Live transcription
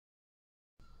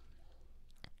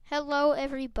Hello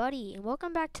everybody, and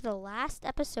welcome back to the last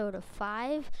episode of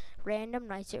 5 Random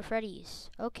Nights at Freddy's.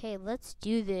 Okay, let's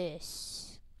do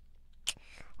this.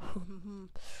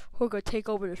 We're gonna take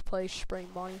over this place, Spring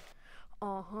Bonnie.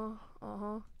 What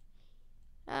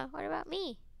about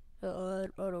me? I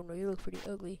don't know, you look pretty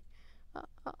ugly.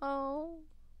 Uh-oh.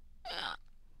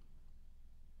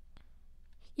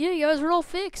 Yeah, you guys are all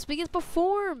fixed. We get to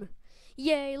perform.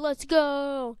 Yay, let's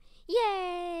go.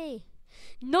 Yay.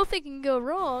 Nothing can go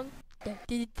wrong. I'm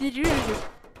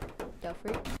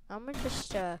gonna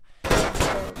just go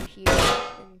over here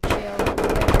and chill.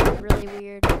 Really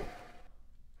weird.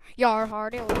 Yar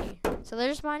hard only. So they're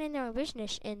just minding their own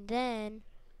business, and then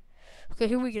okay,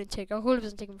 who are we gonna take? I hope it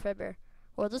doesn't take him Fredbear.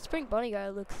 Well, this Spring Bunny guy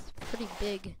looks pretty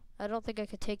big. I don't think I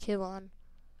could take him on.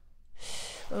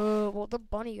 Well, the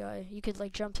bunny guy, you could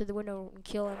like jump through the window and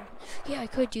kill him. Yeah, I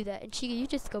could do that. And Chica, you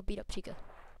just go beat up Chica.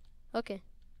 Okay.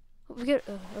 We get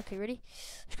okay, ready?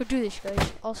 Let's go do this,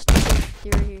 guys. I'll stay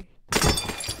through here.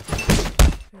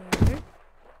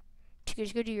 Chica,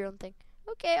 just go do your own thing.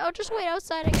 Okay, I'll just wait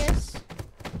outside, I guess.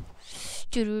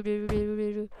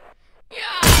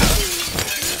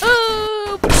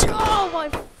 Oh, my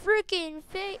freaking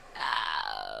face!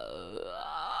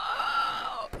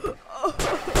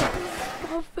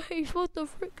 My face! What the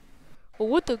frick? Oh,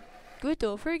 what the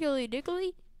frickly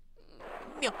dickly?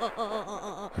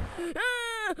 Oh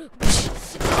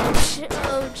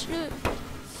shit!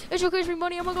 It's okay, Spring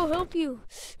Bunny. I'm gonna go help you.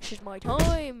 This is my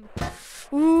time.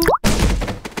 Ooh.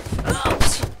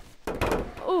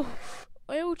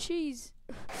 Oh, cheese.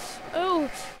 Oh,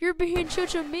 you're being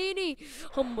such a meanie.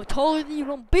 I'm taller than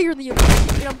you. I'm bigger than you,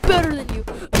 and I'm better than you.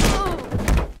 Oh.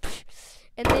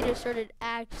 And they just started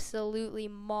absolutely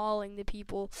mauling the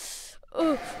people.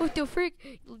 Oh, what the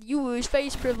frick? You lose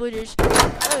face privileges.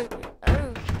 Oh,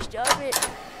 stop it.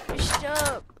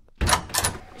 Stop.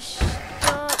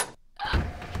 Stop.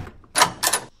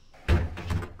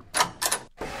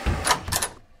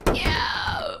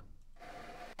 Yeah.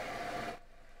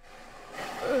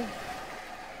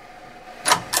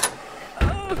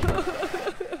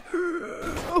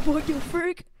 Oh, what the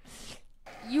frick?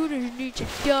 You just need to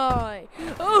die.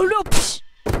 Oh no!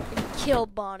 And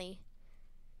killed Bonnie.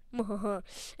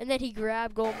 And then he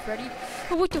grabbed Golden Freddy.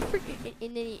 Oh, what the frick?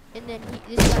 And then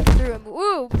this guy threw him.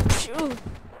 Whoa!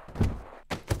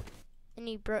 And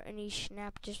he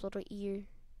snapped his little ear.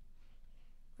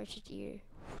 Where's his ear?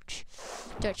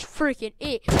 That's freaking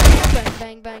it!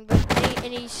 Bang, bang, bang,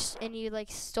 bang. And he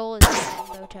like stole his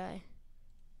bow tie.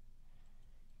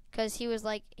 Cause he was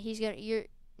like, he was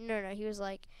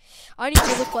like, I need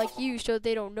to look like you so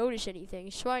they don't notice anything.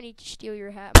 So I need to steal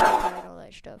your hat, bow tie, and all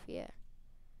that stuff. Yeah.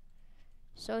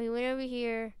 So he went over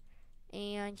here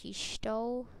and he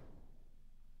stole.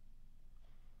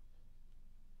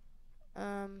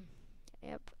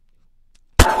 Yep.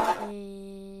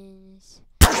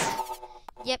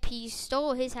 Yep, he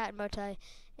stole his hat and bow tie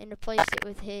and replaced it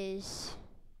with his.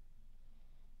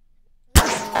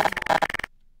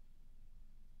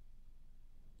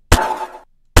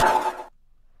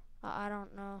 I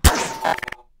don't know.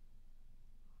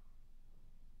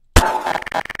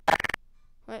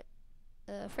 What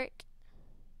the frick?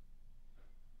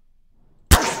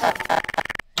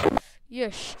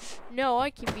 Yes, now I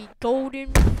can be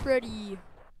Golden Freddy.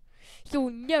 You'll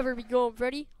never be Golden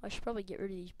Freddy. I should probably get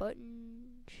rid of these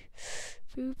buttons.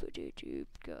 Boop-a-doop-doop.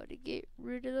 Gotta get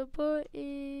rid of the buttons.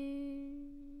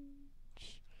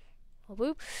 Oh,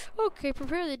 boop. Okay,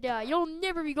 prepare to die. You'll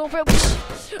never be Golden Freddy.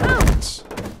 Ouch!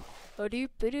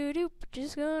 A-doop-a-doop-doop.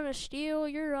 Just gonna steal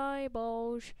your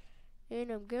eyeballs.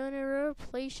 And I'm gonna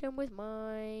replace them with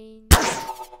mine.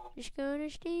 Just gonna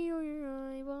steal your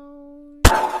eyeballs.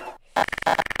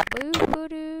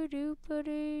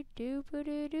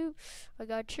 Boop-a-doo-doop-a-doo-doop-a-doo-doop. I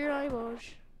got your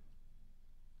eyeballs.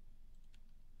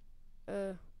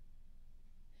 And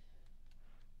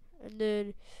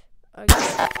then I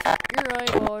got your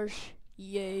eyeballs.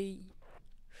 Yay.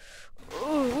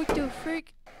 Oh, what the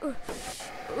frick?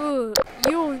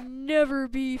 You'll never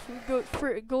be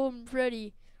Golden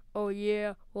Freddy. Oh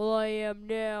yeah, well I am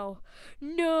now.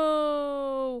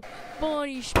 No!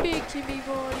 Bonnie, speak to me,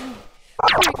 Bonnie.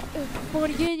 Frick,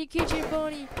 Bonnie, get in the kitchen,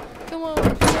 Bonnie. Come on,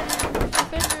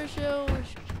 defend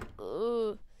ourselves.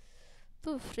 The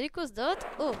frick was that?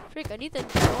 Oh, frick, I need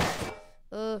that.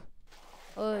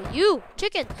 You,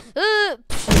 chicken.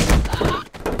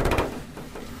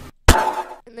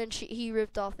 And then he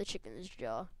ripped off the chicken's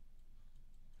jaw.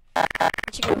 The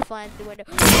chicken was flying through the window.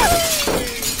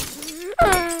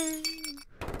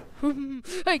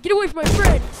 Hey, get away from my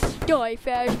friend! Die,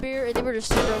 Fazbear! And they were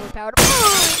just super overpowered.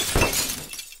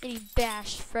 And he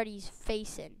bashed Freddy's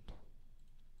face in.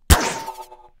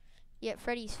 Yep,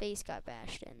 Freddy's face got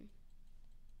bashed in.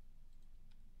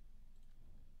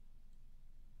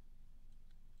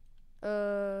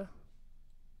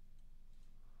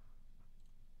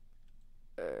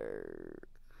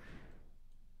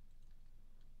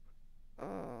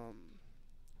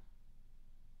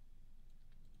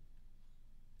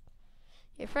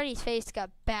 Yeah, Freddy's face got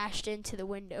bashed into the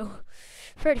window.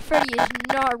 Freddy is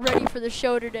not ready for the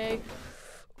show today.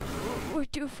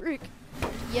 What the frick?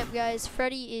 Yep, guys,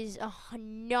 Freddy is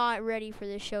not ready for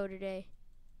the show today.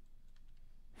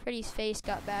 Freddy's face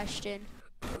got bashed in.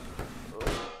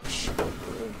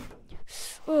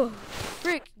 Oh,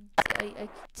 frick! I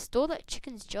stole that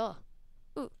chicken's jaw.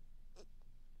 Ooh.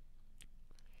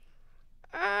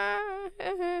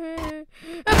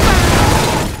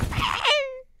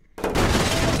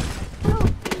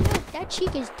 That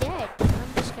Chica's dead.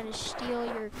 I'm just gonna steal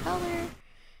your color.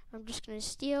 I'm just gonna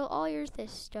steal all your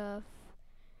this stuff.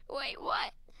 Wait,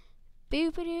 what?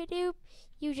 Boop-a-doo-doop.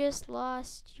 You just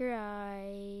lost your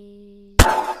eyes.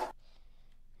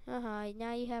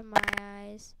 Now you have my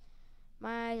eyes.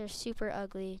 My eyes are super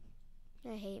ugly.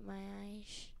 I hate my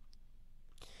eyes.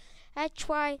 That's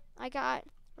why I got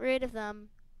rid of them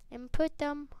and put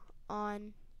them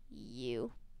on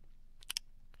you.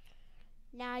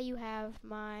 Now you have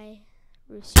my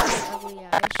super ugly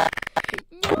eyes.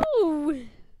 No!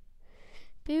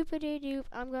 Boop-a-doo-doop.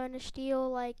 I'm gonna steal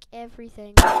like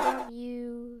everything from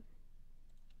you.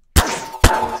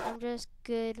 'Cause I'm just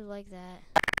good like that.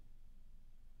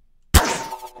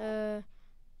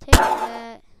 Take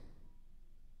that.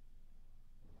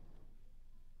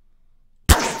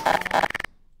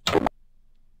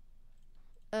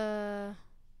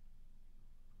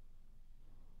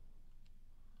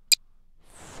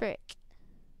 Frick.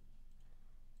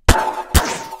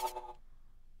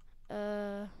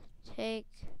 Take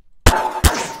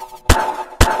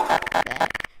that.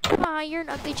 Aw, you're an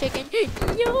ugly chicken.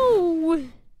 No!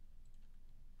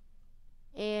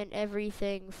 And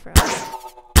everything from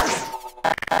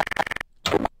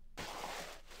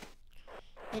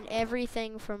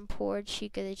poor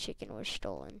Chica the chicken was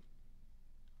stolen.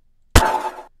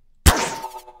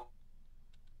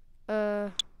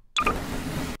 I'm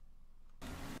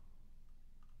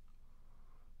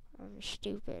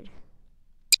stupid.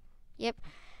 Yep.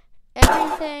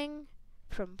 Everything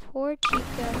from poor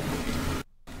Chica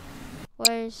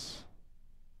was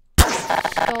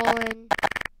stolen.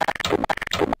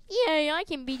 Yay, I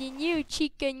can be the new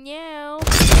Chica now.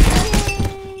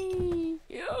 Yay!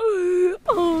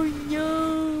 Oh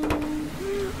no!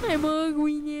 I'm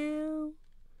ugly now.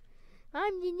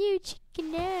 I'm the new Chica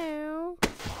now.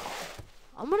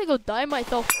 I'm gonna go dye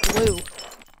myself blue.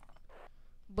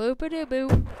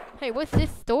 Boop-a-da-boo. Hey, what's this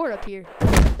store up here?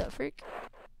 What the frick?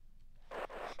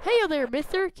 Hey there,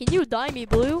 mister. Can you dye me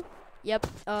blue? Yep,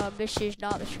 this is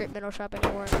not the strip middle shop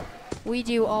anymore. We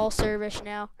do all service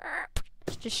now.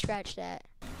 Just scratch that.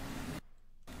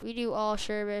 We do all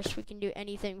service. We can do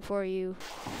anything for you.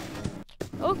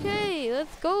 Okay,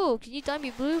 let's go. Can you dye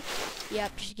me blue?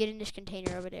 Yep, just get in this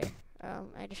container over there.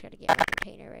 I just gotta get my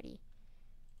container ready.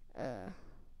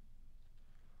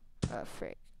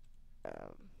 Frick.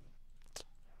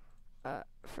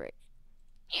 Frick.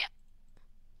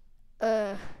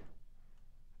 Yeah.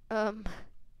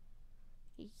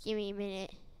 Give me a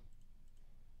minute.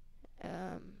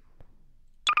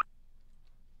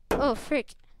 Oh,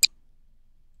 frick.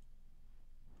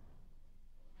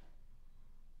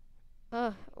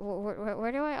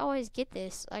 Where do I always get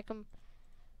this?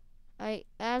 I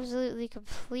absolutely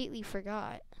completely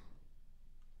forgot.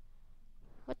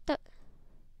 What the?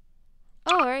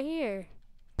 Oh, right here.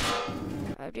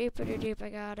 Doop-a-doop, I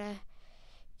gotta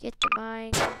get the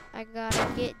mine. I gotta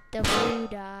get the blue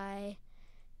dye.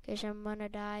 'Cause I'm gonna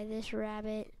dye this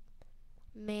rabbit.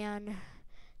 Man,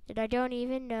 that I don't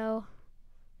even know.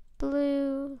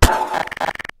 Blue.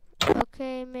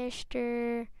 Okay,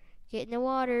 mister. Get in the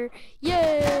water.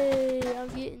 Yay! I'm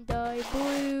getting dyed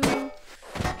blue.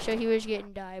 So he was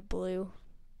getting dyed blue.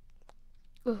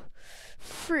 Oh,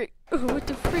 frick. Oh, what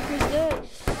the frick was that?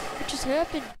 What just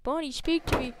happened? Bonnie, speak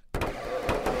to me.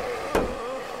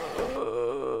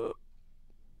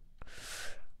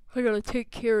 I gotta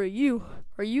take care of you.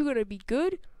 Are you gonna be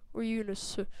good? Or are you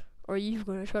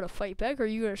gonna try to fight back? Or are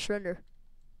you gonna surrender?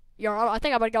 Yeah, I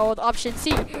think I'm gonna go with option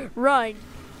C. Run.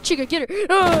 Chica, get her.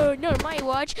 Oh, not my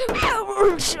watch.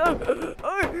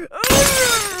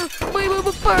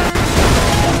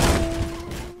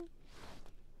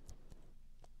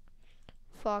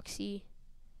 Foxy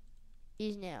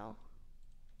is now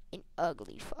an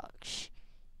ugly fox.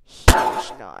 He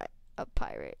is not a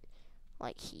pirate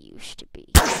like he used to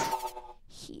be.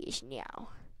 He is now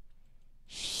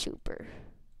super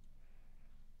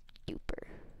duper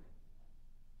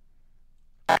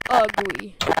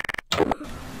ugly.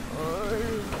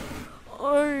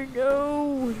 Oh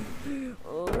no.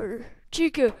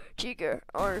 Chica, Chica,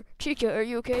 are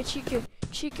you okay? Chica,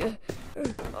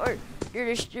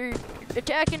 you're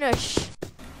attacking us.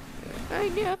 I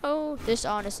know. This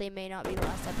honestly may not be the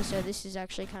last episode. This is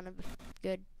actually kind of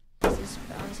good. This is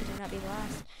honestly may not be the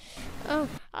last. Oh,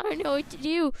 I don't know what to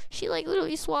do. She like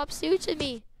literally swapped suits with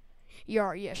me.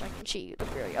 Yar, yes, I can see you look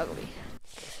very ugly.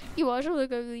 You also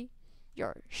look ugly.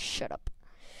 Yar, shut up.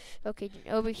 Okay,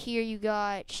 over here you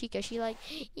got Chica. She like,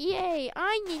 yay,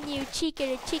 I'm the new Chica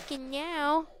the chicken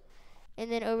now.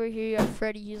 And then over here you got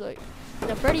Freddy. He's like,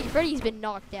 no, Freddy's been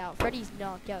knocked out. Freddy's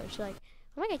knocked out. She's like,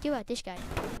 what am I gonna do about this guy?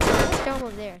 Let's throw him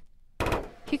over there.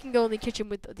 He can go in the kitchen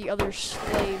with the other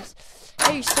slaves.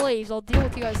 Hey, slaves, I'll deal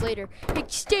with you guys later. Hey,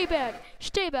 stay back,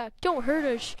 don't hurt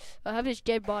us. I have this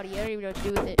dead body. I don't even know what to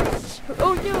do with it.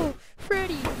 Oh no,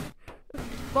 Freddy.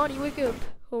 Bonnie, wake up.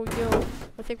 Oh no,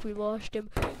 I think we lost him.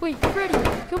 Wait, Freddy,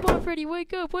 come on, Freddy,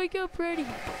 wake up, Freddy.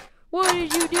 What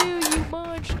did you do, you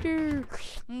monster?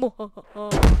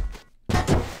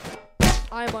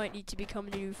 I might need to become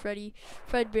the new Freddy.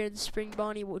 Fredbear and Spring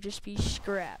Bonnie will just be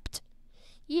scrapped.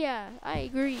 Yeah, I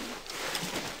agree.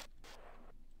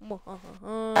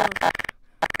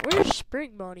 Where's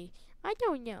Spring Bonnie? I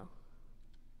don't know.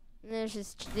 And there's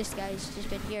this guy's just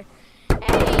been here.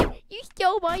 Hey, you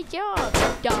stole my job,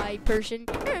 die person.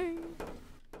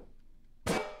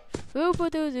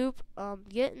 Oop-a-doo-zoop. I'm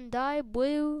getting dye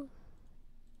blue.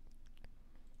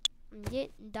 I'm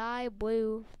getting dyed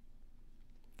blue.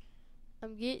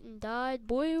 I'm getting dyed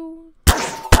blue.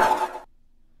 I'm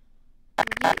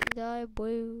getting dyed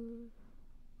blue.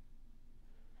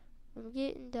 I'm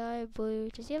getting dyed blue.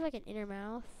 Does he have like an inner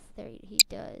mouth? There he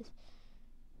does.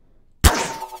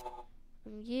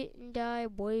 I'm getting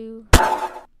dyed blue.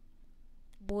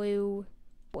 Blue.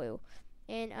 Blue.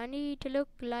 And I need to look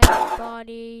like a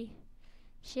body.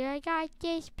 So I got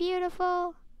this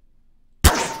beautiful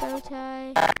bow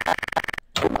tie.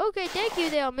 Okay, thank you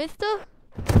there, mister.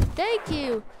 Thank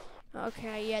you.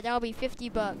 Okay, yeah, that'll be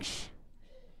 $50.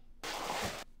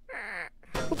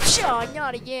 Oh,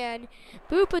 not again.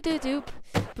 Boop-a-doo-doop.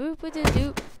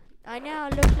 Boop-a-doo-doop. I now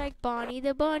look like Bonnie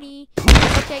the Bunny.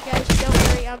 Okay, guys, don't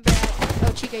worry, I'm back.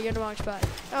 Oh, Chica, you're in the wrong spot.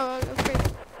 Oh, okay.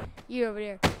 You over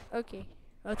there. Okay.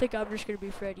 I think I'm just gonna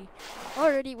be Freddy.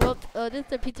 Alrighty, well, this is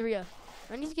the pizzeria.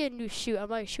 I need to get a new shoe. I'm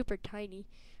like super tiny.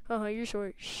 You're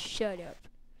short. Shut up.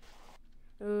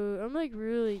 I'm like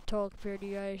really tall compared to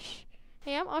you guys.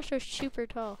 Hey, I'm also super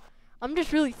tall. I'm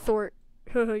just really short.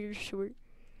 You're short.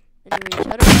 Anyways,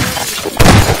 I don't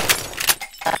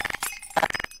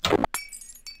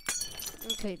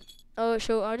know. Okay. Oh,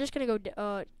 so I'm just gonna go.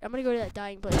 I'm gonna go to that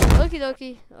dying place. Okie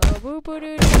dokie.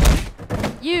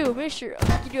 You, Mister.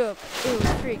 Get up. Oh,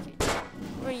 freaking.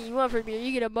 What do you want from me? Are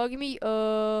you gonna bug me?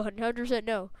 100%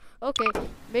 no. Okay.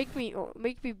 Make me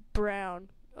brown.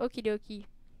 Okie dokie.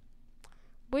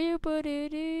 Will put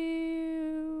it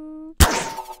do.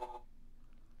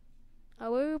 I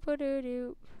will put it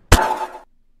do.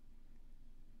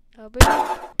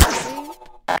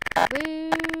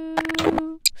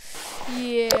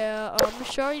 Yeah, I'm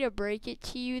sorry to break it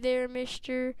to you there,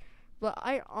 mister, but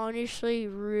I honestly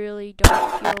really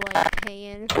don't feel like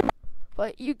paying.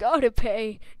 But you gotta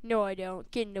pay. No, I don't.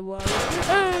 Get in the water.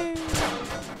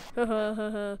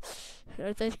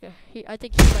 I think he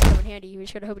might come in handy. We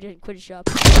just gotta hope he doesn't quit his job.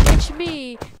 It's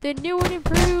me, the new and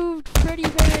improved Freddy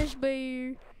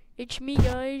Fazbear. It's me,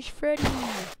 guys, Freddy.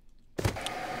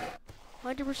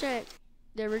 100%.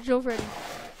 The original Freddy.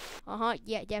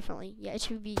 Yeah, definitely. Yeah, it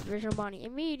should be original Bonnie.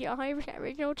 And me, the 100%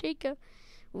 original Chica.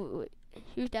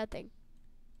 Who's that thing?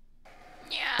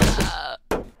 Yeah.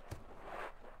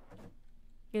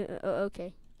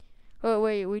 Okay. Oh,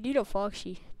 wait, we need a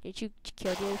Foxy. Did you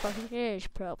kill the other Foxy? Yeah, it's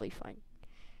probably fine.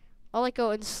 I'll like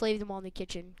go enslave them all in the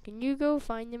kitchen. Can you go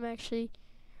find them actually?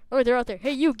 Oh, they're out there.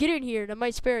 Hey, you, get in here. That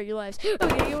might spare your lives.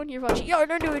 Okay, go in here, Foxy. Yo,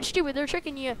 don't do it. Stupid. They're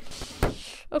tricking you.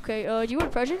 Okay, do you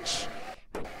want presents?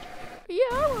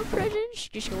 Yeah, I want presents.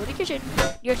 Just go in the kitchen.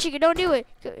 Yo, Chica, don't do it.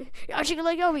 Yo, Chica,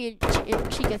 let go of me.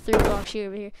 And Chica threw Foxy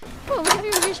over here. Oh, look at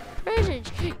here.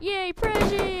 Presents. Yay,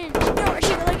 presents. No,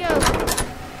 Chica, let go.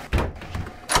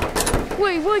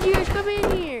 Wait, why'd you guys come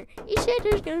in here? You said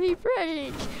there's gonna be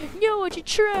presents. No, it's a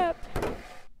trap.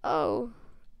 Oh.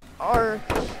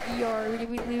 Did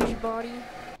we lose Bonnie?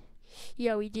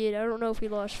 Yeah, we did. I don't know if we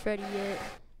lost Freddy yet.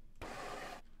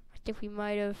 I think we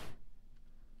might have.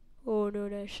 Oh no,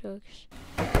 that sucks.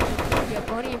 Yeah,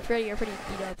 Bonnie and Freddy are pretty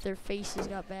beat up. Their faces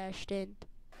got bashed in.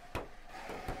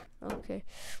 Okay.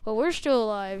 Well, we're still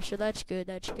alive, so that's good.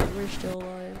 That's good. We're still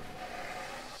alive.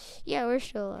 Yeah, we're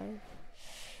still alive.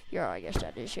 Yeah, I guess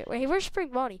that is it. Wait, where's Spring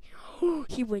Bonnie?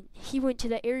 He went to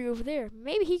that area over there.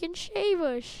 Maybe he can save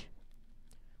us.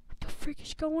 What the frick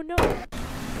is going on?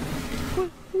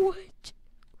 What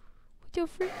the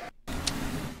frick?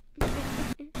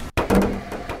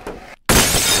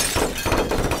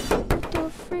 What the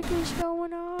frick is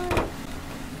going on?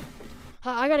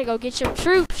 I gotta go get some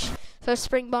troops. So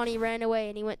Spring Bonnie ran away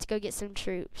and he went to go get some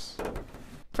troops.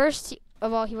 First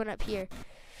of all, he went up here.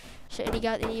 So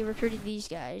and he recruited these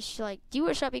guys. She's like, do you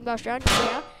want to stop being bossed around?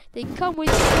 Yeah. They come with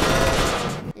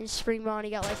me. And Spring Bonnie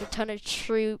got like a ton of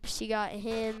troops. He got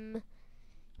him.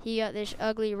 He got this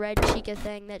ugly red Chica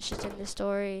thing that's just in the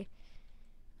story.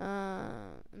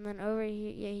 And then over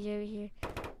here, yeah, he's over here.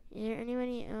 Is there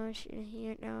anybody else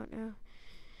here? No.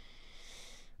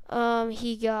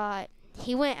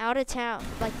 He went out of town.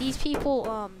 Like these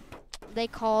people, they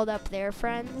called up their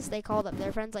friends. Like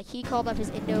he called up his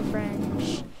Indo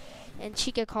friends, and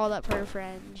Chica called up her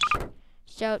friends.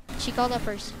 So she called up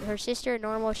her sister,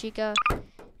 normal Chica,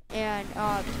 and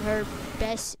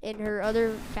her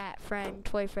other fat friend,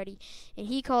 Toy Freddy, and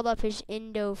he called up his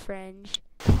Indo friends.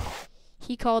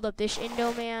 He called up this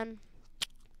Indo man.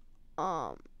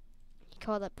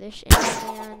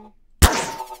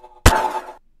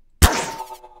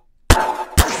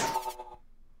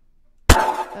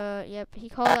 Yep, he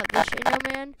called up this Indo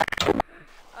man.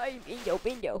 I'm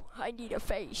Indo. I need a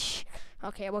face.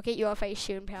 Okay, we'll get you a face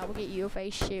soon, pal. We'll get you a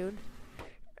face soon.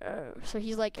 So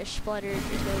he's like a spluttered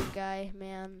Indo guy,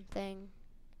 man, thing.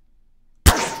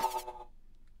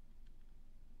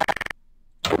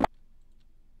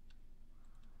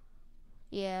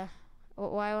 Yeah.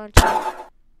 Why won't you?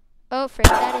 Oh, frick,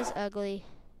 that is ugly.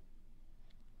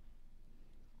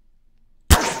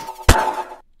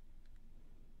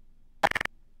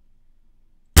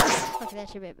 Okay,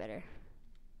 that's a bit better.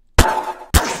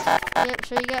 Yep,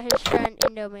 so you got his friend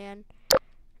Indo Man.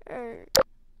 You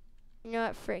know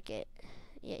what? Frick it.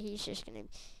 Yeah, he's just gonna.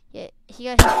 Yeah, he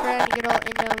got his friend, good old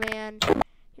Indo Man.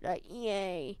 He's like,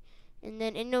 yay. And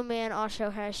then Indo Man also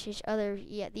has his other.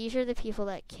 Yeah, these are the people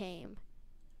that came.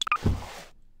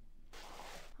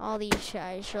 All these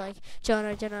guys are like,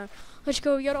 Jonah, let's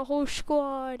go. We got a whole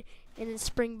squad. And then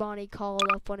Spring Bonnie called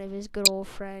up one of his good old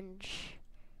friends.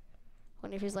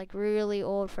 One of his like really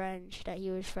old friends that he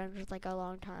was friends with like a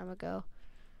long time ago.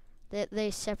 That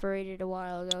they separated a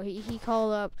while ago. He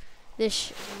called up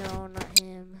this. No, not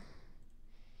him.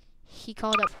 He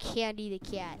called up Candy the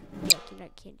cat. Yeah,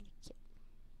 not Candy the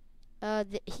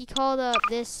cat. He called up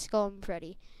this Skull and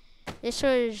Freddy. This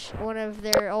was one of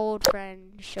their old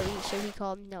friends. So he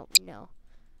called no.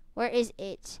 Where is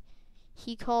it?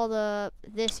 He called up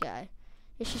this guy.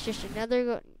 This is just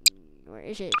another. Where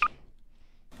is it?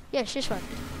 Yes, this one.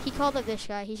 He called up this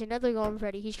guy. He's another Golden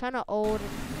Freddy. He's kind of old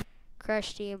and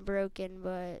crusty and broken,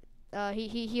 but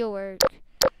he'll work.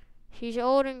 He's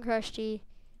old and crusty.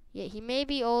 Yeah, he may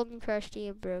be old and crusty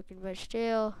and broken, but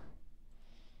still,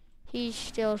 he's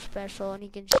still special and he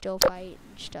can still fight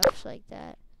and stuff like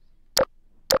that.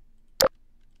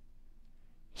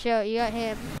 So you got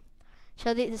him.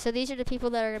 So these are the people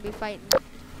that are gonna be fighting.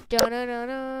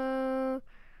 Da-na-na-na.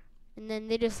 And then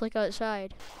they just look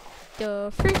outside.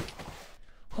 The freak!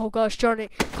 Oh gosh darn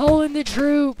it. Call in the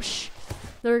troops!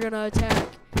 They're gonna attack.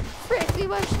 Frick, we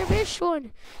must have missed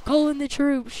one. Call in the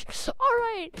troops.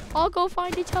 Alright, I'll go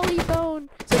find a telephone.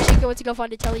 So Chica went to go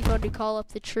find a telephone to call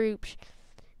up the troops.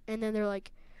 And then they're like,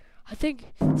 I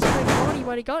think Bonnie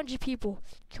might have gotten you people.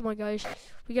 Come on guys.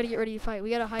 We gotta get ready to fight. We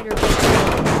gotta hide our.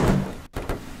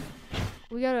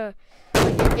 We gotta.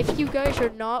 If you guys are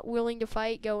not willing to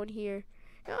fight, go in here.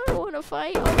 I don't want to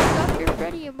fight. Oh, Dr.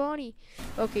 Freddy and Bonnie.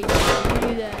 Okay, you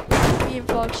do that. Me and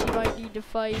Foxy might need to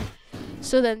fight.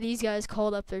 So then these guys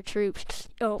called up their troops.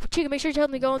 Oh, Chica, make sure you tell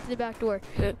them to go into the back door.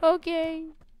 Okay.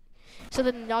 So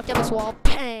then they knocked down this wall.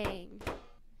 Bang.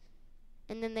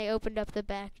 And then they opened up the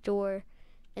back door.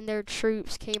 And their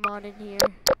troops came on in here.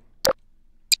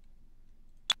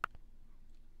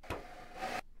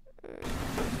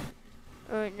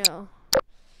 Oh, no.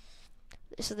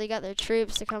 So they got their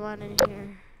troops to come on in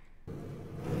here.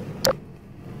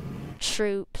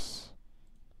 Troops.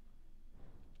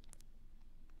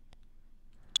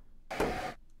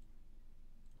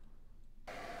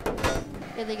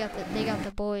 Yeah, they got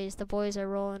the boys. The boys are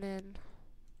rolling in.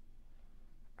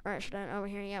 Alright, should I over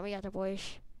here? Yeah, we got the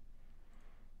boys.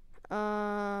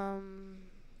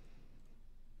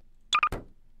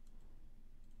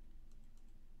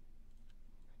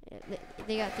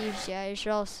 They got these guys.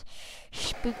 They're all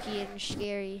spooky and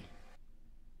scary.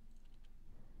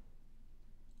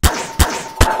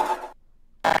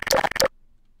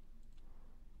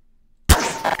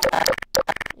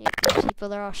 people.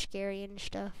 They're all scary and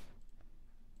stuff.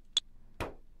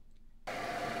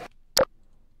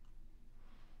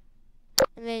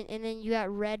 And then you got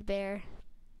Red Bear.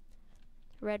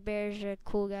 Red Bear's a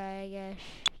cool guy, I guess.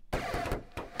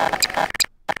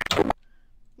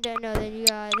 No, then you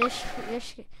got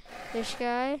this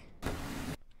guy.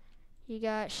 You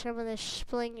got some of the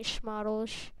Splinch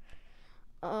models.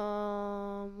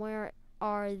 Where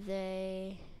are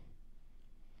they?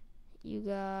 You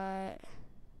got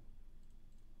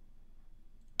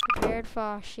Jared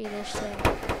Foxy,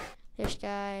 this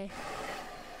guy,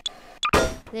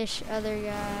 this other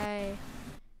guy,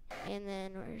 and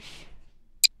then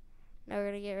now we're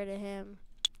gonna get rid of him.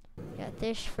 Got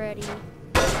this Freddy.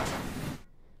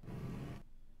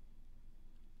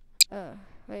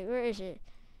 Wait, where is it?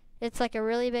 It's like a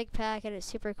really big pack and it's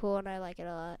super cool and I like it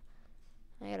a lot.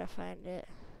 I gotta find it.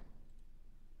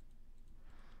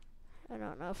 I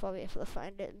don't know if I'll be able to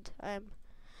find it in time.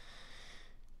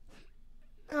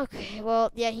 Okay,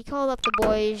 well, yeah, he called up the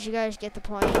boys. You guys get the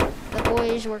point. The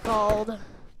boys were called.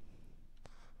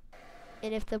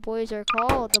 And if the boys are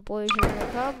called, the boys are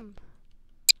gonna come.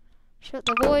 So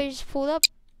the boys pulled up.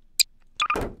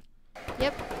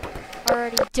 Yep.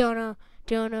 Already done.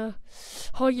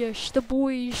 Oh yes, the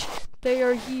boys, they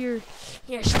are here.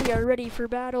 Yes, we are ready for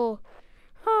battle.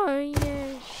 Oh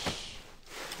yes.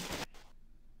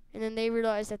 And then they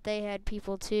realized that they had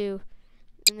people too.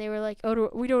 And they were like, oh,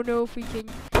 we don't know if we can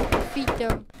defeat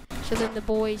them. So then the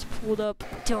boys pulled up.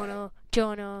 Donna.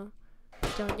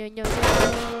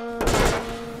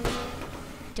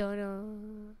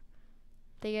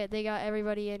 They got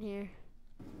everybody in here.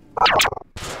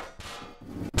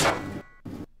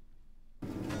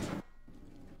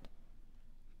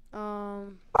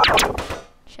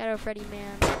 Shadow Freddy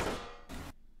man.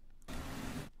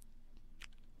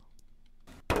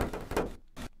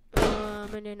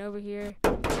 And then over here.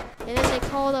 And then they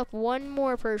called up one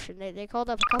more person. They called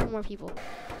up a couple more people.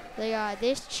 They got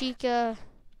this Chica,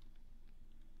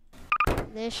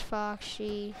 this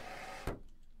Foxy,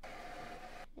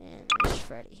 and this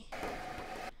Freddy.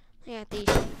 They got these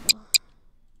people.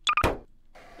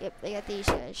 Yep, they got these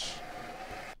guys.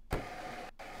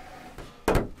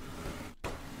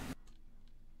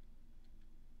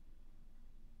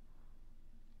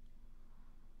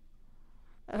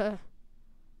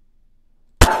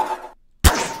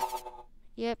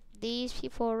 Yep, these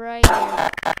people right here.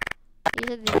 These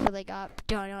are the people they got.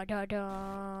 Dun.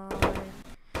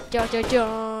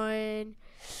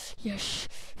 Yes,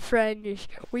 friends,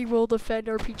 we will defend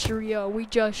our pizzeria. We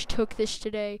just took this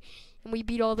today, and we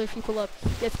beat all the people up.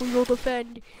 Yes, we will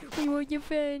defend. We will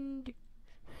defend.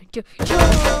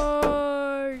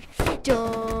 Charge!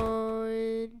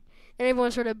 Done. And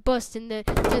everyone started busting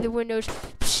through the windows,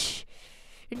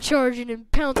 and charging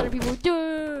and pouncing on people.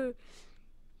 Duh!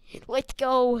 Let's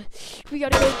go. We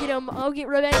gotta go get him. I'll get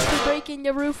revenge for breaking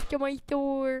the roof to my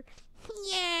store.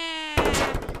 Yeah.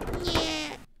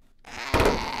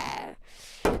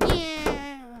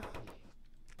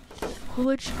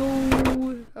 Let's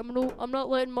go. I'm not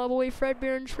letting my boy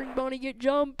Fredbear and String Bonnie get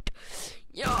jumped.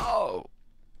 Yo.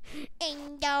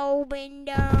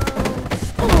 Window.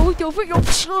 Oh, what the frick?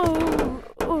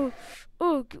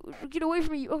 Oh, get away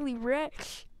from me, you ugly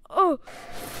rat. Oh,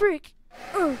 frick.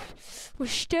 Oh, will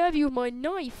stab you with my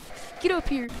knife. Get up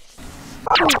here.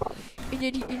 Oh. And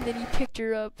then he picked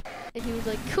her up, and he was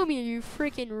like, "Come here, you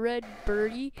freaking red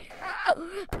birdie."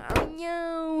 Oh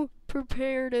no!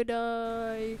 Prepare to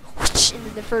die. And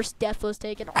then the first death was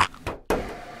taken.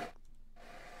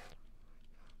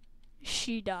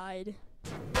 She died.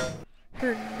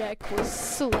 Her neck was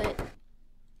slit.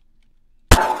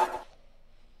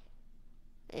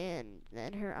 And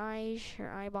then her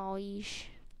eyeballs.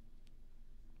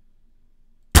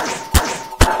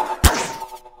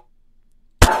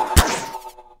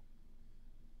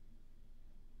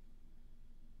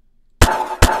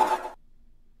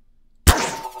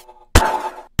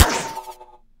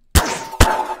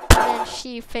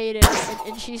 She faded,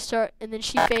 and then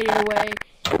she faded away.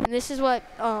 And this is what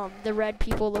the red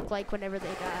people look like whenever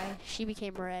they die. She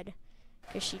became red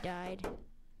because she died.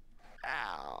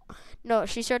 Ow. No,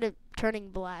 she started turning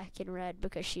black and red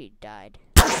because she died.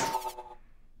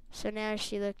 So now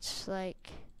she looks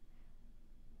like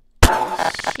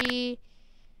she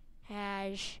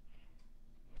has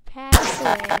passed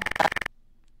away.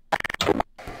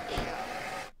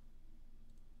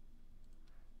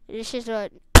 This is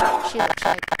what she looks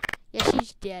like. Yeah,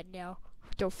 she's dead now.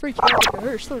 Don't freak out to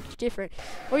her. She looks different.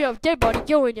 Oh yeah, dead body.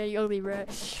 Go in there, you ugly rat.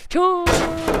 Charge!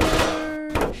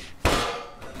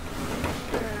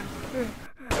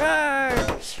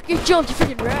 Get jumped, you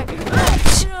freaking rat.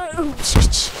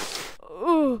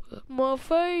 Oh, my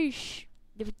face.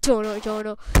 Don't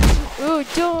know. Oh,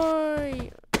 die.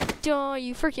 Die,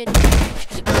 you freaking.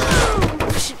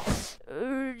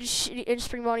 And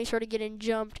Spring Bonnie started getting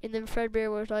jumped, and then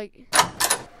Fredbear was like,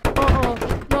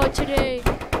 not today.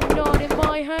 Not in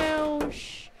my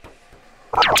house.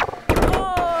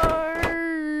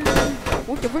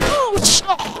 What the frick?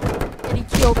 And he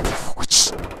killed him.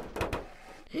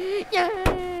 Yeah.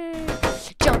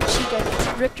 Jump,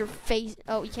 Chica ripped her face.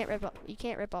 Oh, you can't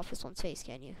rip off this one's face,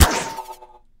 can you?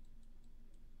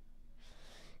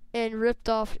 And ripped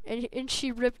off, and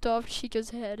she ripped off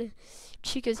Chica's head.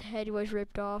 Chica's head was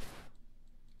ripped off.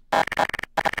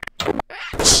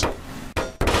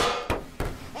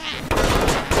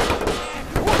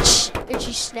 And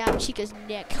she snapped Chica's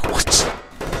neck.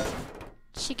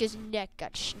 Chica's neck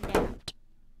got snapped.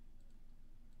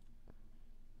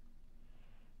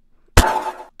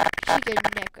 Chica's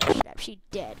neck got snapped. She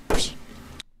dead.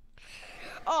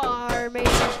 Army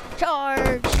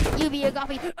charge! You be a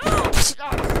guppy!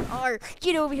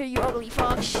 Get over here, you ugly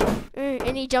fox!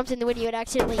 And he jumped in the window and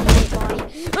accidentally hit Bonnie.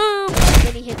 And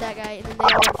then he hit that guy, and then they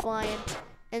all went flying.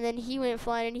 And then he went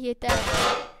flying and he hit that.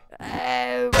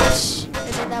 And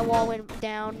then that wall went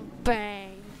down.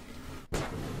 Bang!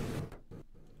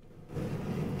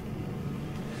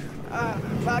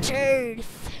 Fox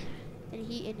Earth! And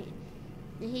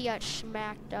he got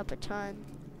smacked up a ton.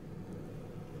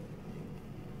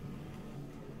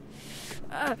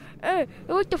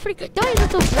 What the freak? Die,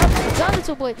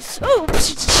 little boy!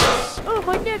 Oh,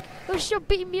 my neck! Oh, she's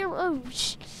beating me! Oh,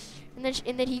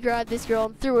 and then he grabbed this girl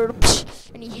and threw her,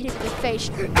 and he hit him in the face.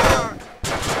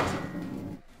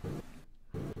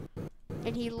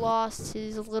 And he lost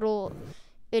his little,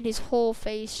 and his whole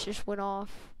face just went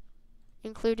off,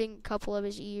 including a couple of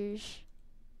his ears.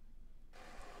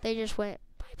 They just went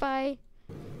bye-bye,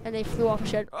 and they flew off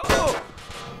his head.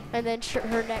 And then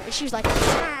her neck, and she was like,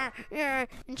 and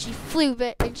she flew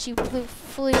back, and she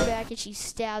flew back, and she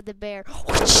stabbed the bear.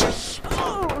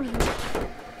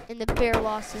 And the bear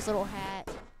lost his little hat.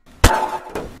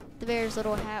 The bear's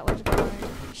little hat was gone.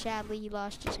 Sadly, he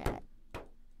lost his hat.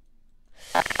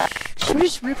 So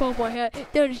just rip off my hat.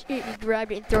 Then he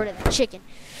grabbed it and threw it at the chicken.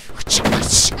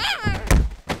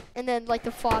 And then, like,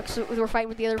 the fox, they were fighting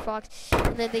with the other fox,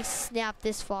 and then they snapped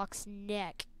this fox's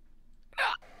neck.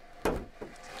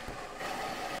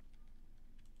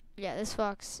 Yeah, this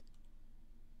fox.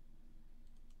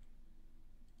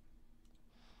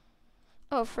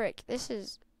 Oh, frick.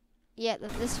 This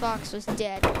fox was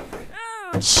dead.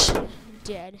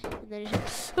 Dead. And then he's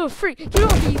like, oh, frick, get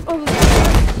off me! Oh,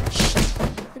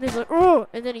 and he's like, oh!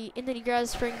 And then he grabs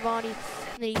Spring Bonnie,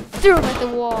 and then he threw him at the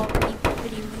wall,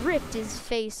 and he ripped his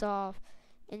face off,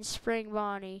 and Spring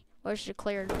Bonnie was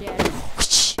declared dead.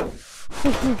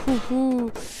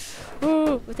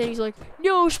 But then he's like,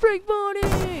 no, Spring Bonnie!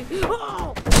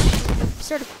 Oh!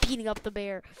 Started beating up the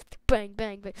bear. Bang,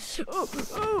 bang, bang.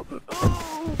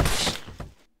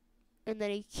 And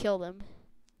then he killed him.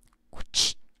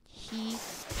 He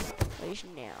is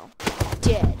now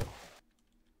dead.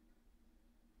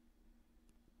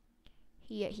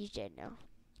 Yeah, he's dead now.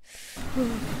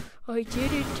 I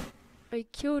did it. I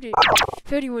killed it.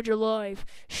 If anyone's alive,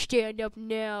 stand up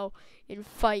now and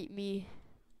fight me.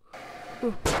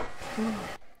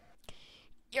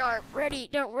 You're ready.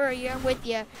 Don't worry, I'm with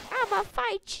you. I'ma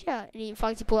fight ya. And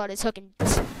Foxy pulled out his hook and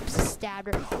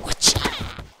stabbed her.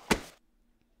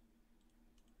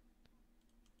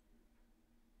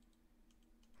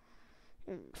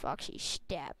 And Foxy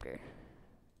stabbed her.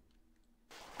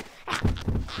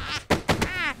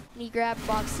 And he grabbed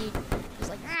Foxy. He was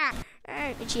like,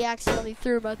 and she accidentally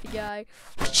threw him at the guy.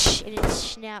 And it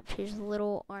snapped his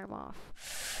little arm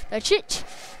off. That's it.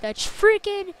 That's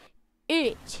freaking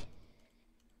it.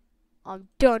 I'm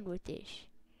done with this.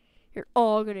 You're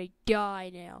all gonna die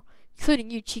now.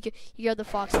 Including you, Chica. You grabbed the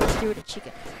fox and threw it at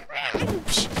Chica.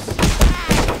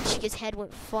 Chica's head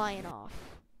went flying off.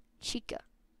 Chica.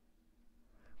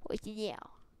 What's now?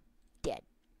 Dead.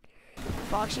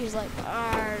 Foxy was like,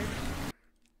 argh.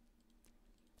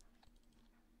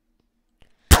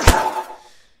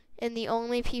 And the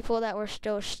only people that were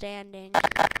still standing,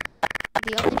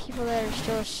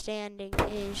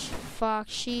 is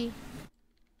Foxy,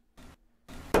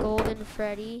 Golden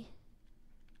Freddy,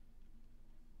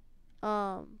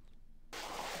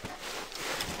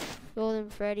 Golden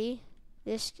Freddy,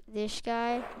 this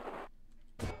guy,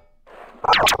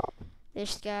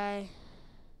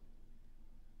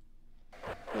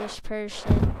 this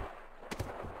person.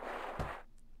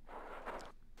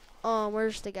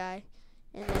 Where's the guy?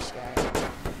 And this guy.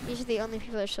 These are the only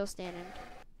people that are still standing.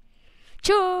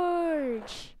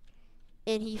 Charge!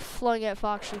 and he flung at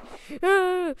Foxy. He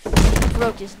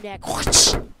broke his neck.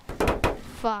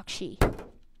 Foxy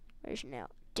is now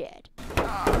dead.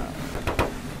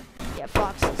 Yeah,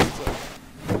 Foxy's dead.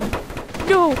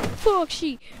 No,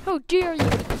 Foxy! How dare you!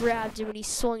 And he grabbed him and he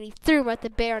swung and he threw him at the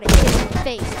bear and it hit him in the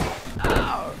face.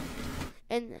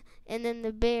 And then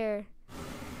the bear,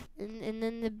 and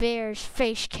then the bear's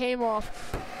face came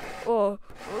off.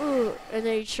 And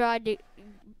then he tried to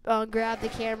grab the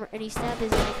camera and he stabbed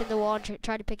his knife in the wall and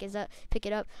tried to pick it up.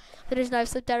 Then his knife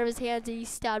slipped out of his hands and he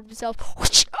stabbed himself.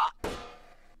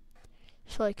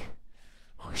 It's like,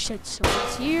 oh shit,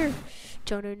 someone's here.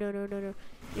 No.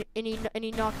 And he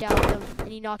knocked out him, and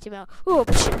he knocked him out. Oh,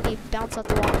 and he bounced off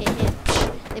the wall and hit him.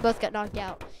 They both got knocked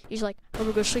out. He's like, I'm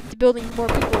gonna go shake the building with more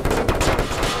people.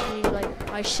 And he's like,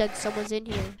 I said someone's in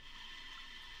here.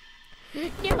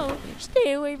 No,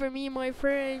 stay away from me, my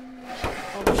friend.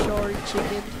 I'm sorry,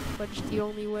 chicken, but it's the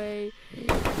only way.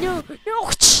 No. He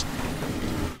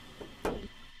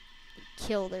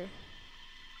killed her.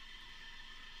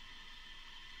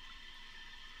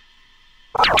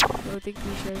 I don't think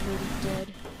these guys are dead.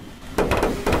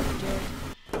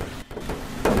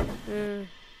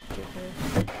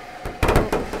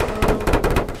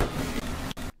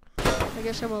 I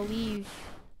guess I'm gonna leave.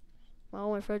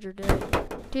 All my friends are dead.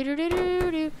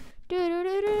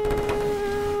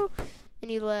 And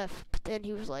he left. But then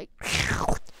he was like,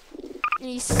 and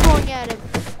he swung at him.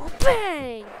 Oh,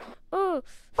 bang!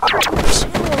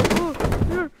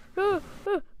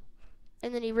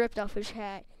 And then he ripped off his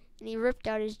hat. And he ripped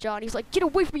out his jaw. And he's like, get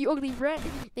away from me, you ugly rat!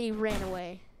 Then he ran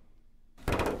away.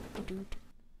 Dude.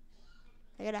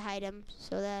 I gotta hide him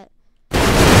so that.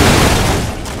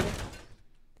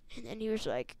 And then he was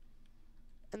like,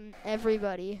 and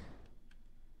everybody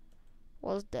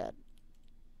was dead.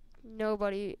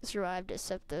 Nobody survived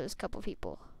except those couple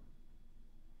people.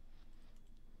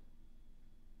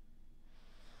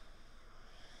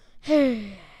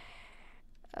 Okay,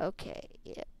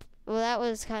 yep. Well, that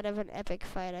was kind of an epic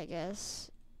fight, I guess.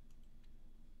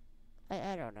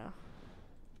 I don't know.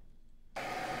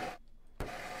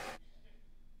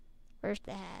 Where's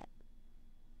the hat?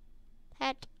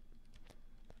 Hat.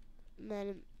 And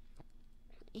then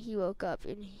he woke up,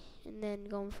 and then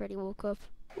Golden Freddy woke up.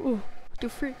 Oh, what the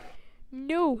frick?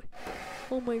 No!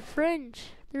 All my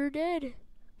friends, they're dead.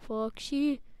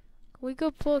 Foxy, wake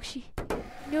up, Foxy.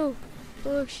 No,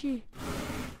 Foxy.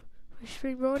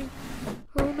 Spring Bonnie.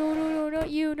 Oh no, not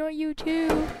you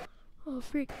too. Oh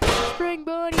freak, Spring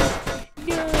Bonnie.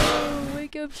 No,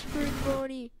 wake up, Spring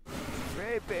Bonnie.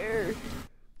 Fred Bear,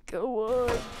 go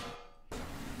on.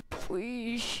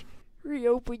 Please,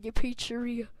 reopen your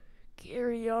pizzeria.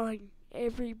 Carry on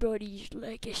everybody's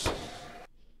legacy.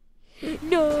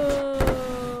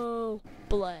 No!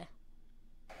 Blah.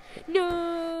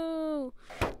 No!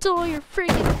 It's all your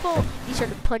freaking fault! He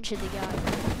started punching the guy.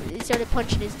 He started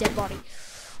punching his dead body.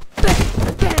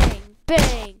 Bang! Bang!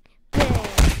 Bang! Bang!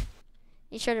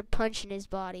 He started punching his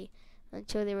body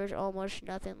until there was almost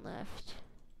nothing left.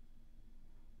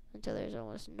 Until there's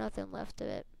almost nothing left of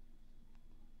it.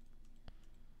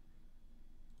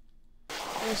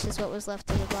 This is what was left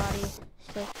of the body.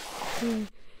 So,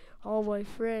 all my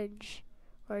friends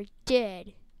are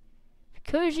dead.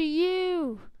 Because of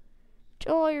you! It's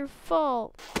all your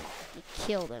fault. You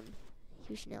killed him.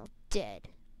 He was now dead.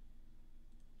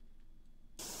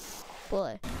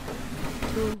 Boy.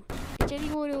 Is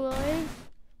anyone alive?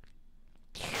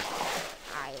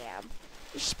 I am.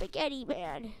 The Spaghetti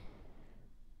Man.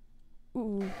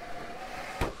 Ooh.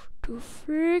 The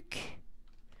frick?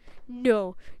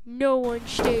 No, no one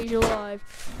stays alive.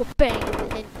 Well, bang,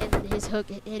 and his hook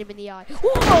hit him in the eye.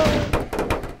 Whoa!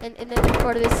 And then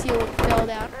part of the ceiling fell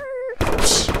down.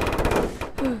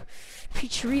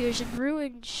 Pizzeria's in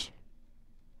ruins.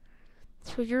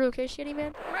 So you're okay, Shitty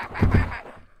Man?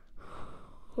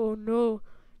 Oh no,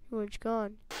 everyone's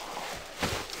gone.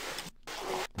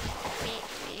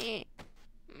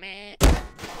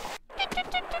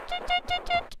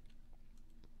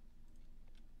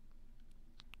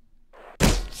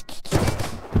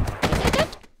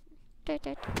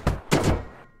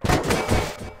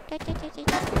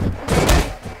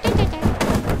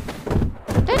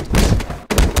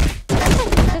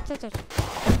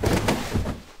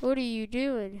 What are you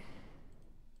doing?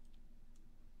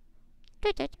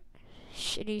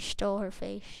 Shit, he stole her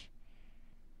face.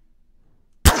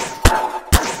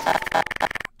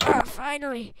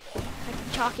 Finally,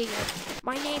 I'm talking.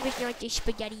 My name is not the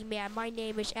Spaghetti Man. My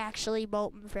name is actually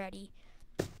Molten Freddy.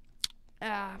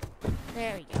 There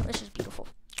we go. This is beautiful.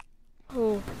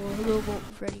 Oh, well, hello,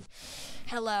 Molten Freddy.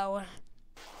 Hello.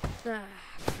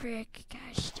 Frick,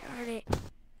 gosh darn it.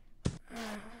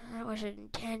 That was was an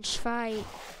intense fight.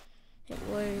 It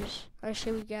was. I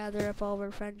say we gather up all of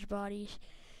our friends' bodies.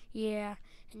 Yeah.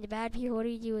 And the bad people, what do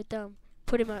you do with them?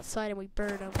 Put them outside and we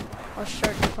burn them. I'll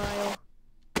start the pile.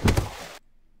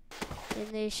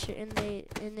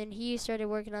 And then he started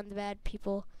working on the bad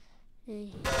people.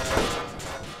 And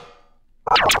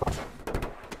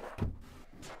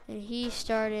he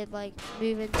started like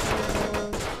moving through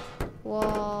those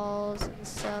walls and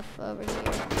stuff over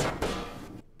here.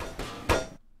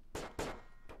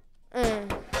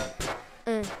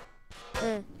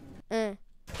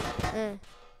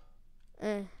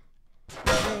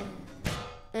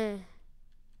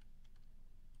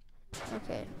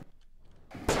 Okay.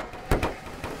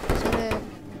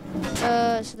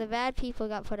 So the bad people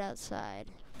got put outside.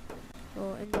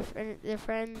 Oh, and the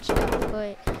friends got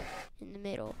put in the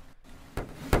middle.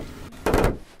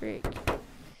 Freak.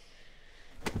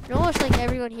 And almost like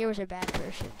everyone here was a bad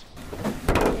person.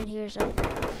 And he was like,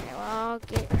 okay, well, I'll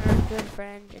get our good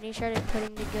friends. And he started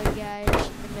putting the good guys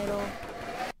in the middle.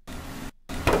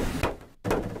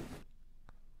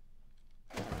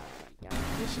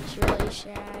 This is really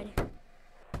sad.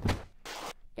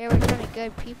 There were a ton of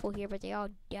good people here, but they all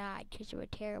died because of a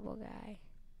terrible guy.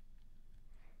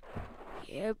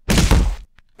 Yep.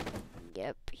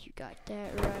 Yep, you got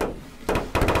that right.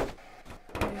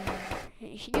 Can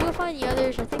you go find the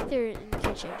others? I think they're in the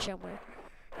kitchen somewhere.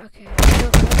 Okay.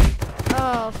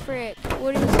 Oh, frick.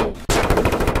 What is it?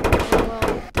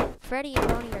 Well, Freddy and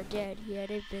Bonnie are dead. Yeah,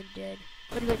 they've been dead.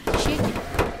 What about the chicken?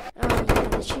 Oh, yeah,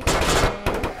 the chicken's dead.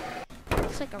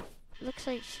 Looks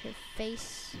like her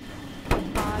face,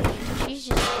 body. She's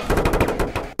just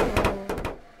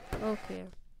dead. Oh, okay.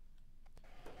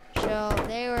 So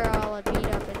they were all beat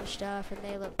up and stuff, and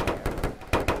they looked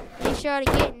terrible. They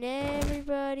started getting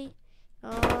everybody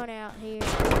on out here.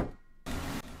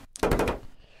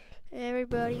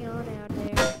 Everybody on out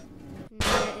there.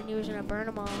 And he was gonna burn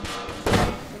them all. And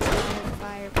then in the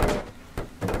fire pit.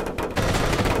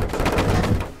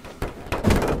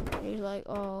 He's like,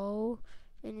 oh.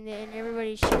 And then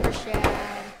everybody's super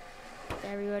sad.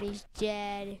 Everybody's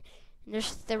dead. And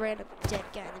there's the random dead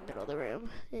guy in the middle of the room.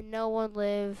 And no one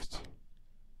lived.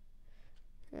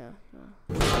 No.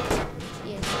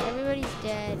 Yes, everybody's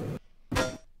dead.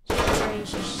 So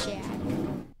everybody's just sad.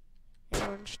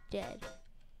 Everyone's dead.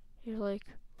 You're like,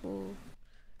 oh.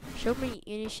 So many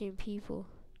innocent people.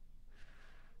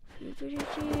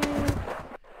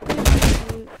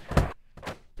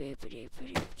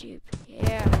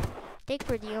 Yeah. I think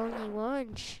we're the only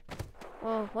ones.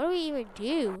 Well, what do we even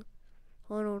do?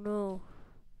 I don't know.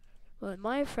 But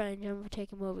my friends, I'm gonna take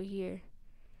them over here.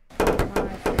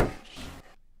 My friends.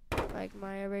 Like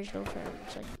my original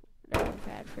friends, like that I've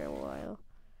had for a while.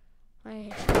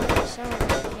 Some of them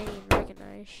I can't even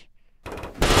recognize.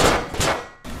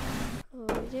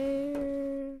 Over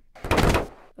there.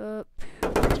 Up.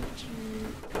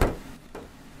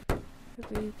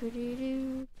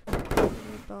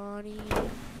 Bonnie.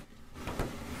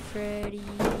 Freddy.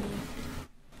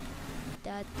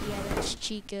 That's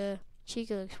Chica.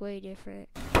 Chica looks way different.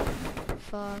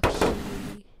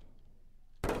 Foxy.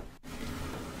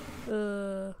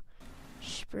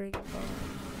 Spring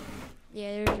Bonnie.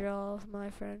 Yeah, those are all of my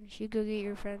friends. You go get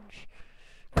your friends.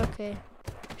 Okay.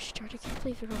 I can't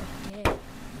believe they're all dead.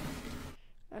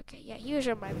 Okay, yeah, he was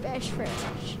one of my best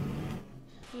friends.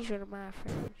 He's one of my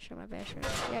friends. One of my best friends.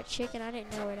 Yeah, chicken, I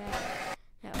didn't know where that.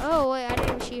 Now, oh, wait, I didn't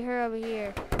even see her over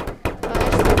here. Oh,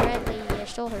 that's the red lady that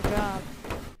stole her job.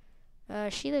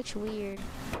 She looks weird.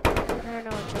 I don't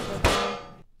know what's up with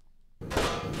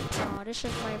her. Oh, this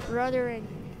is my brother and...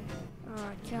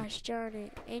 Oh, gosh darn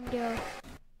it. Indo.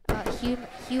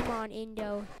 Human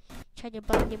Indo. Tried to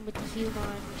bond him with the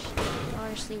humans.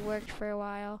 Honestly worked for a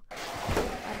while. I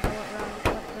don't know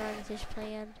what wrong with his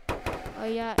plan. Oh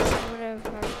yeah, one of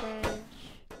our friends.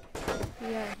 We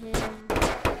got him.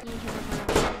 He's one of my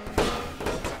friends.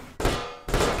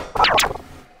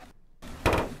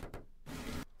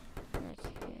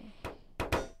 Okay.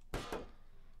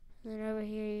 Then over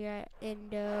here you got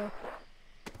Indo.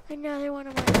 Another one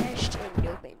of my best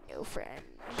Indo-Bindo friends.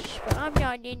 But I'm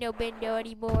not an Indo-Bindo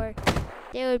anymore.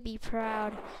 They would be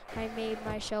proud I made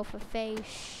myself a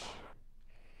face.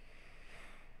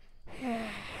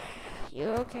 You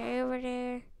okay over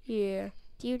there? Yeah.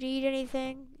 Do you need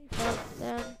anything from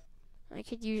them? I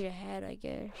could use a hat, I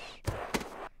guess.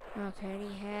 Okay,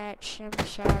 any hats? I'm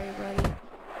sorry, buddy.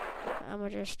 I'm gonna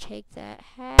just take that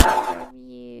hat from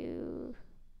you.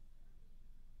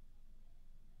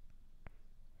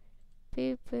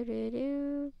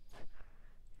 Boop-a-doo-doop.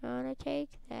 Gonna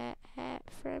take that hat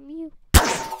from you.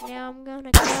 Now I'm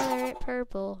gonna color it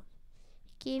purple.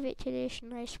 give it to this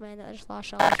nice man that just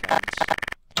lost all his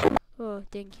friends. Oh,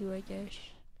 thank you, I guess.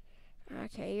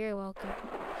 Okay, you're welcome.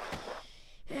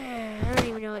 I don't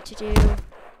even know what to do.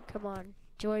 Come on,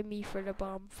 join me for the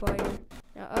bonfire.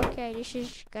 Now, okay, this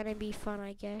is gonna be fun,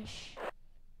 I guess.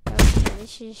 Okay,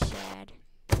 this is sad.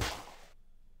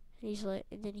 He's like,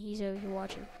 and then he's over here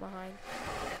watching from behind.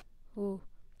 Oh,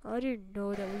 I didn't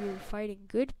know that we were fighting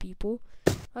good people.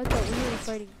 I thought we were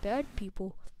fighting bad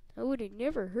people. I would have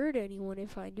never hurt anyone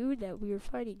if I knew that we were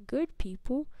fighting good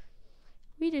people.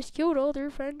 We just killed all their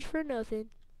friends for nothing.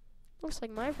 Looks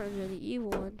like my friends are the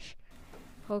evil ones.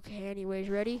 Okay, anyways,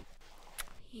 ready?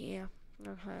 Yeah.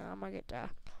 Okay, I'm gonna get the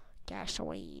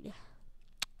gasoline.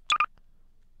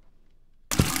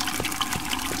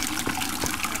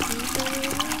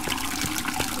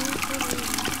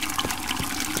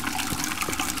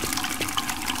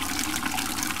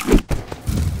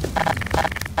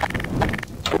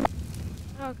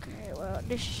 Okay, well,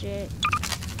 this is it.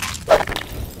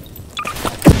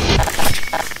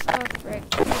 Oh, frick.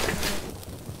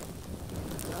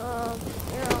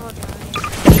 They're all dying.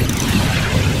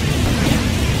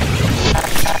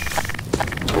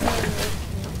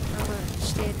 I'm gonna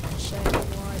stand in the side and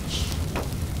watch.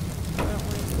 I don't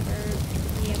want to get hurt.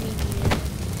 Yeah, me neither.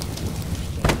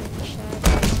 Stand in the side and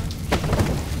watch.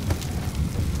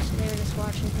 So they were just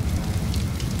watching the fire.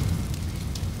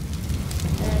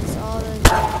 That's all those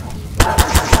bad people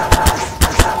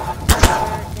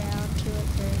burnt down to a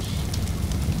crisp.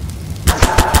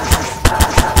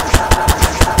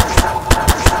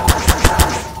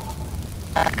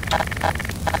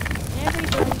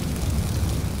 Everybody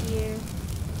here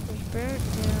was burnt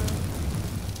down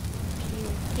to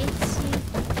itsy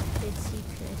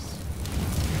crisp.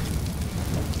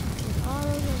 And all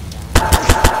of them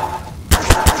died.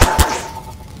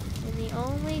 And the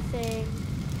only thing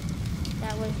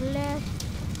that was left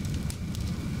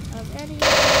of any of them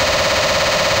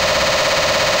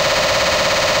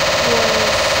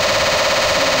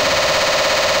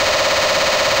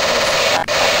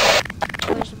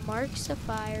was marks of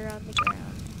fire on the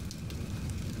ground.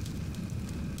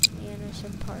 And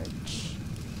some parts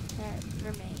that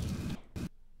remained.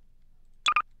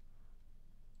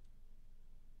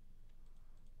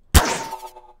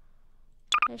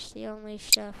 That's the only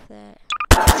stuff that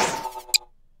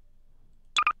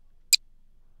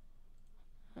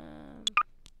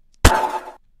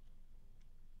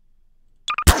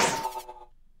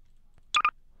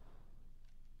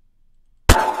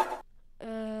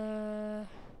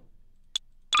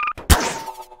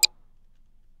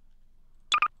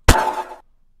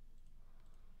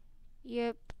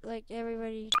yep, like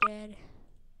everybody's dead.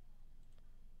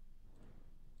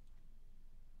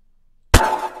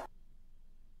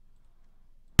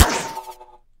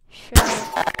 So,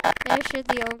 that's just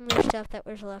the only stuff that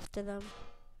was left of them.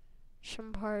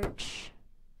 Some parts.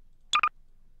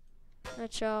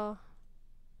 That's all.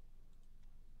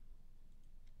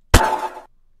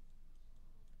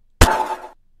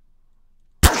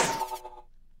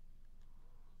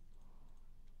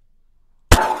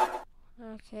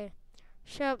 Okay.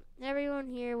 So, everyone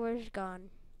here was gone.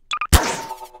 And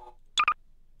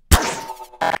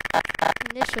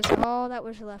this was all that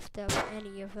was left of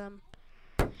any of them.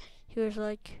 He was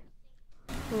like,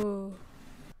 oh,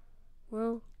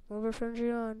 well, all our friends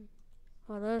are gone.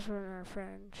 Oh, those weren't our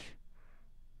friends.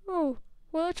 Oh,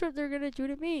 well, that's what they're gonna do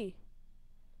to me.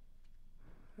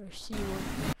 I see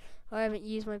one. I haven't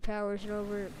used my powers in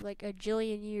over like a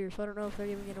jillion years, so I don't know if they're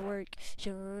even gonna work.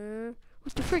 So,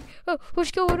 what the frick? Oh,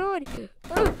 what's going on?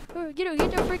 Oh, get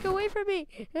the frick away from me!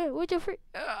 What the frick?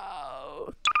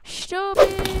 Oh, stop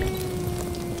it!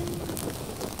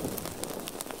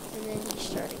 And then he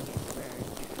started getting burned.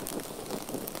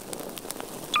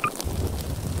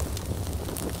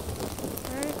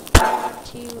 Alright, down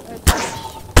to a beach.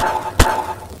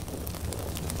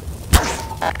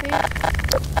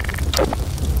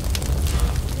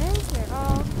 There's they're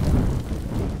all.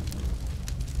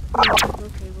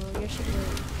 Okay, well, yes it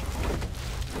is.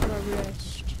 I'm gonna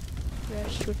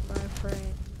rest with my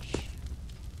friends.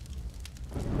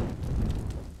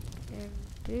 And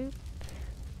boop.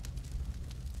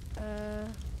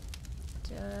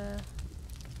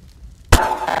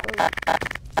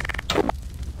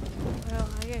 Well,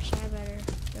 I guess I better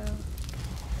go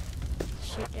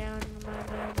sit down and mind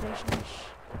my own business.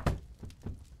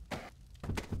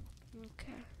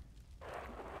 Okay.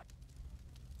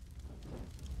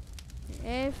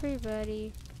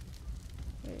 Everybody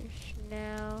is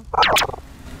now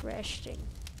resting.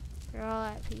 They're all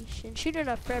at peace. And soon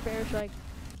enough, Freddy's like,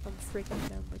 I'm freaking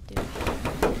done with this.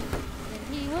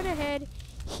 And he went ahead,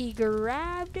 he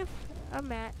grabbed a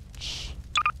match,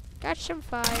 got some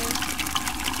fire,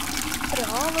 put it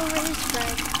all over his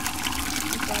friend.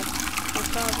 He's like, they're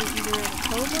probably either in a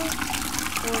coma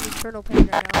or in eternal pain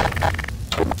right now.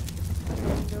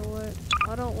 And you know what?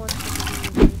 I don't want them to be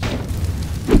with me.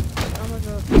 I'm gonna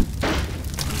go.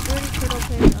 If you're in eternal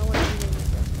pain, I want to be with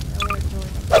them. I want to join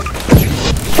them.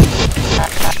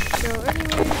 So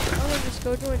anyways, I'm gonna just go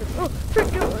join them. Oh,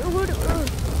 frick, no,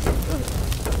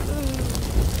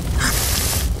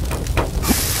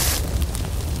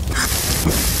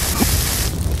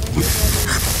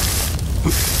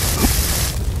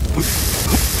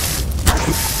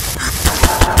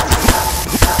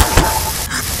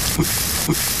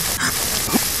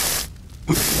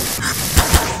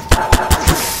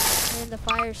 and the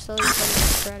fire slowly started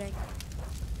spreading.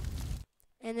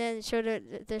 And then so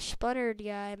the splintered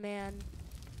guy, man,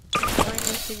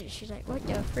 she's like, what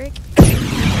the frick?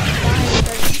 Fire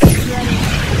started spreading.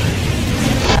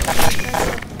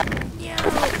 No!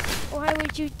 Why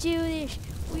would you do this?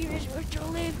 We were supposed to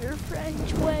live your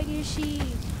friend's legacy.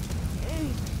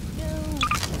 No!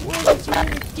 Why would you want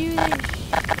to do this?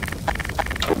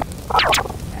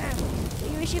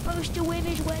 You were supposed to live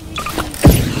his legacy.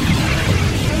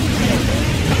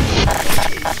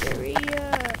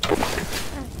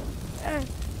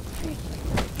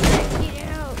 Get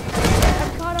out!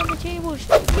 I'm caught on the tables.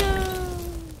 No!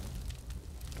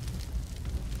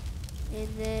 And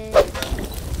then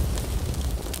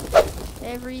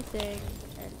everything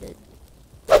ended.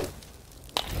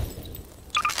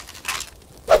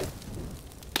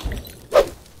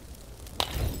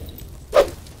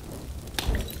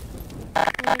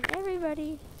 And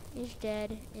everybody is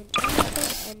dead and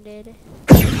everything ended.